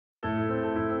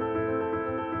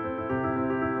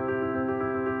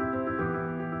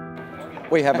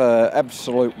We have an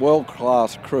absolute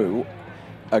world-class crew,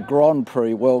 a Grand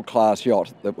Prix world-class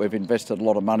yacht that we've invested a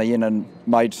lot of money in and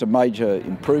made some major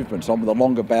improvements on, with a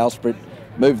longer bowsprit,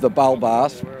 moved the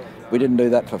bulbars. We didn't do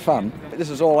that for fun. This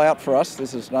is all out for us.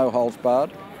 This is no holds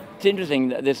barred. It's interesting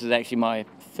that this is actually my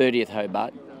 30th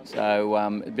Hobart, so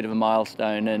a bit of a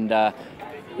milestone, and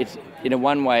it's, in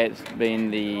one way, it's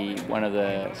been one of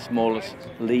the smallest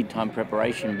lead time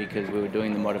preparation, because we were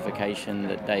doing the modification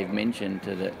that Dave mentioned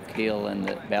to the keel and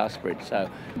the bowsprit. So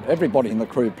everybody in the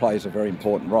crew plays a very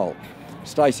important role.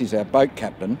 Stacey's our boat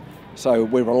captain, so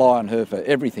we rely on her for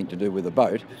everything to do with the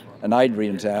boat, and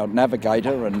Adrian's our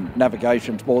navigator, and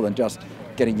navigation's more than just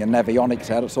getting your navionics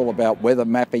out. It's all about weather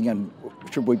mapping and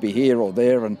should we be here or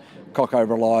there, and Coco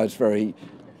relies very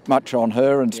much on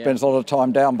her and spends a lot of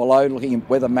time down below looking at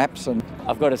weather maps. And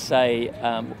I've got to say,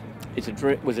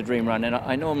 it was a dream run, and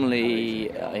I normally,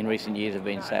 in recent years, have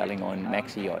been sailing on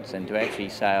maxi yachts, and to actually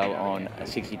sail on a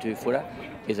 62-footer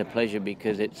is a pleasure,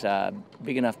 because it's a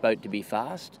big enough boat to be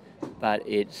fast, but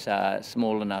it's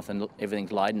small enough and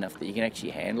everything's light enough that you can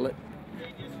actually handle it.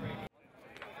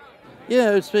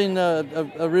 Yeah, it's been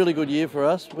a really good year for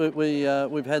us.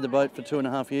 We've had the boat for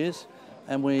 2.5 years,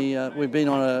 and we've been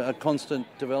on a constant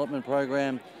development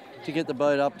program to get the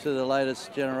boat up to the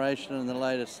latest generation and the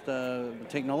latest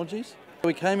technologies.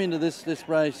 We came into this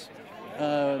race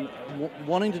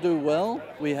wanting to do well.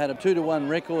 We had a 2-to-1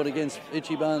 record against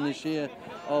Ichiban this year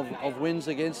of wins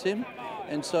against him,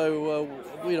 and so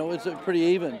it's pretty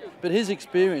even. But his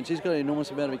experience, he's got an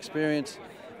enormous amount of experience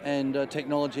and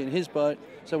technology in his boat,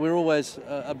 so we're always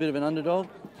a bit of an underdog.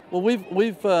 Well,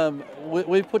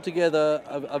 we've put together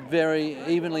a very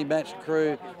evenly matched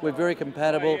crew. We're very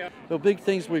compatible. The big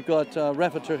things, we've got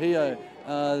Rafa Trujillo,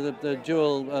 the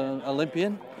dual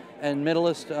Olympian and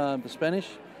medalist, Spanish.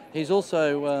 He's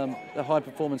also the high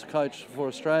performance coach for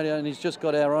Australia, and he's just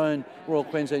got our own Royal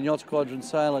Queensland Yacht Squadron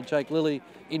sailor, Jake Lilly,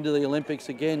 into the Olympics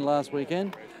again last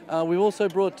weekend. We've also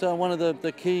brought one of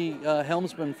the key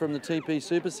helmsmen from the TP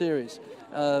Super Series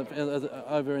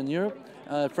over in Europe,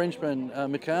 Frenchman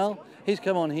Mikhail. He's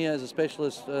come on here as a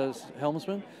specialist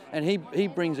helmsman, and he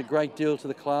brings a great deal to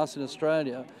the class in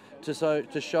Australia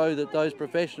to show that those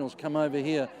professionals come over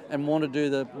here and want to do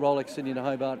the Rolex Sydney to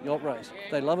Hobart yacht race.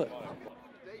 They love it.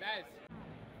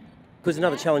 It was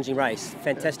another challenging race.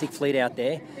 Fantastic fleet out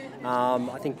there.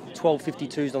 I think 12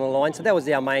 52s on the line. So that was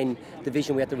our main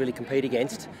division we had to really compete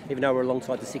against, even though we're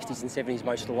alongside the 60s and 70s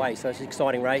most of the way. So it's an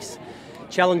exciting race.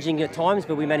 Challenging at times,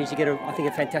 but we managed to get, I think,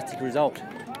 a fantastic result.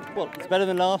 Well, it's better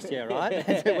than last year, right?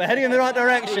 We're heading in the right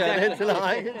direction. It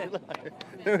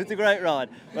was a great ride.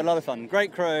 We had a lot of fun.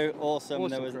 Great crew, awesome.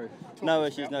 There was no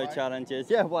issues, no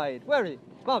challenges. Yeah, Wade. Where is he?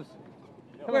 Bubs.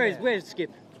 Where's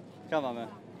Skip? Come on, man.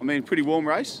 I mean, pretty warm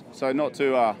race, so not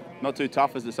too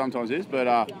tough as it sometimes is,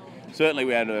 but certainly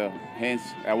we had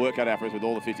our work cut out for us with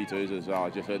all the 52s, as I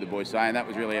just heard the boys saying. That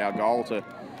was really our goal, to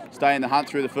stay in the hunt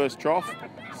through the first trough,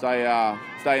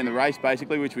 stay in the race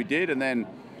basically, which we did, and then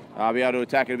be able to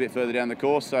attack it a bit further down the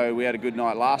course. So we had a good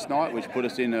night last night, which put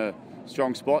us in a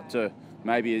strong spot to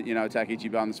maybe attack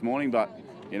Ichiban this morning, but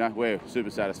we're super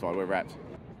satisfied. We're wrapped.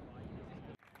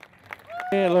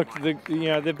 Yeah, look,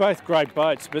 they're both great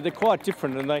boats, but they're quite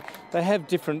different, and they have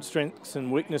different strengths and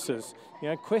weaknesses.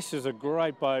 Quest is a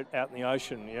great boat out in the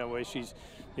ocean, where she's,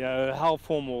 her hull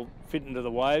form will fit into the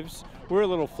waves. We're a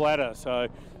little flatter, so,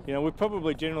 we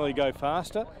probably generally go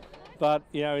faster, but,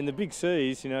 in the big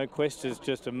seas, Quest is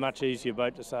just a much easier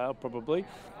boat to sail, probably.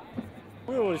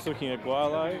 We're always looking at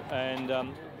Gualo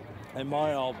and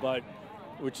my old boat,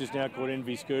 which is now called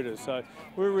Envy Scooters. So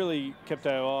we really kept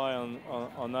our eye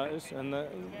on those, and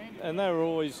they were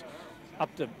always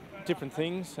up to different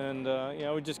things, and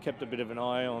we just kept a bit of an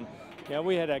eye on.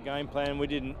 We had our game plan. We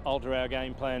didn't alter our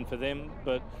game plan for them,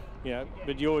 but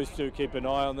you always do keep an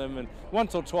eye on them. And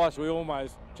once or twice we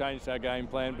almost changed our game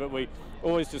plan, but we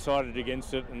always decided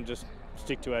against it and just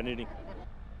stick to our knitting.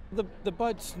 The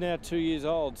boat's now 2 years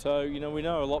old, so we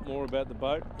know a lot more about the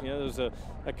boat. There's a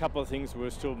couple of things we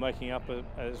were still making up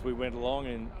as we went along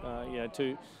in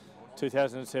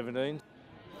 2017.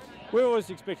 We're always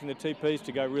expecting the TPs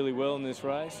to go really well in this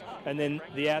race, and then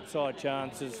the outside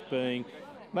chances being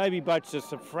maybe boats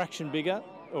just a fraction bigger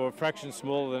or a fraction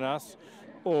smaller than us,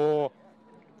 or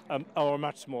a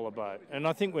much smaller boat. And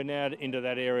I think we're now into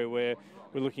that area where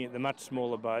we're looking at the much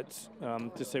smaller boats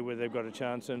to see where they've got a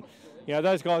chance. And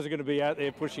those guys are going to be out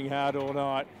there pushing hard all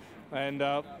night, and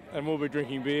we'll be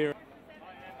drinking beer.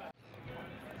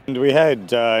 And we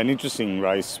had an interesting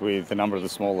race with a number of the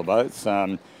smaller boats,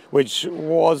 which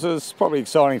was probably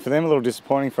exciting for them, a little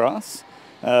disappointing for us.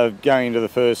 Going into the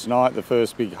first night, the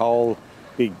first big hole,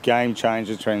 big game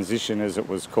changer transition, as it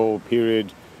was called,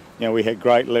 period. You know, we had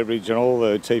great leverage on all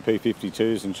the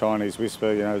TP52s and Chinese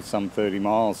Whisper, you know, some 30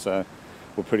 miles, so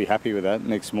we're pretty happy with that.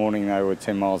 Next morning they were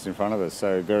 10 miles in front of us,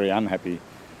 so very unhappy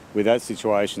with that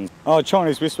situation. Oh,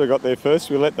 Chinese Whisper got there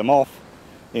first. We let them off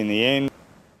in the end.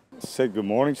 Said good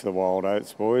morning to the Wild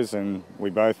Oats boys, and we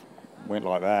both went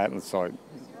like that. It's like,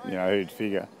 you know, who'd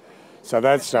figure. So at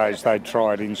that stage they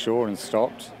tried inshore and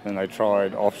stopped, and they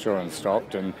tried offshore and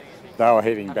stopped, and they were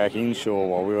heading back inshore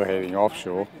while we were heading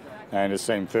offshore, and it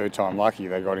seemed third time lucky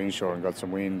they got inshore and got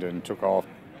some wind and took off.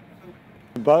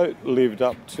 The boat lived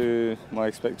up to my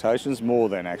expectations, more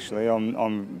than actually.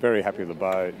 I'm very happy with the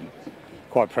boat.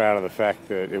 Quite proud of the fact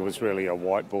that it was really a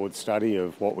whiteboard study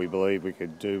of what we believe we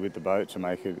could do with the boat to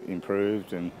make it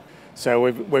improved, and so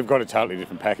we've got a totally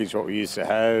different package to what we used to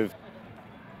have.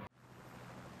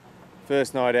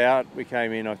 First night out, we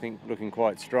came in, I think, looking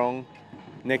quite strong.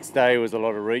 Next day was a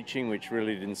lot of reaching, which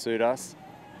really didn't suit us.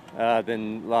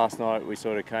 Then last night we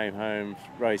sort of came home,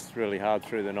 raced really hard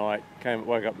through the night,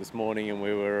 woke up this morning and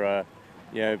we were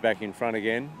back in front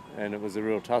again, and it was a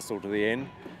real tussle to the end.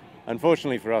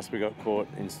 Unfortunately for us, we got caught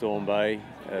in Storm Bay.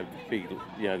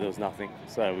 There was nothing,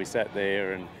 so we sat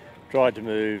there and tried to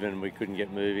move and we couldn't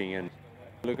get moving. And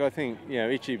look, I think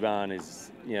Ichiban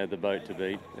is the boat to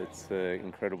beat. It's an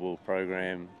incredible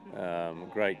program,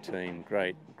 great team,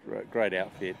 great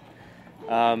outfit.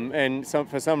 And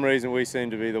for some reason we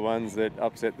seem to be the ones that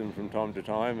upset them from time to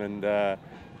time, and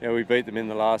we beat them in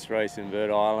the last race in Bird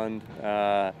Island.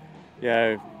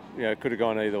 Could have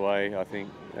gone either way, I think,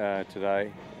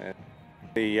 today.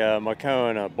 My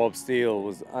co-owner Bob Steele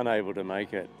was unable to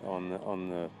make it on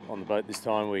the boat this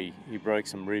time. He broke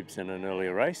some ribs in an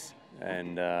earlier race,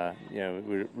 and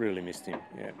we really missed him.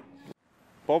 Yeah.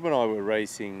 Bob and I were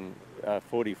racing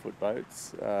 40-foot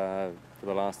boats for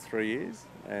the last 3 years,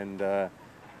 and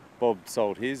Bob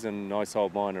sold his and I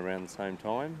sold mine around the same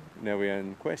time. Now we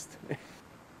own Quest.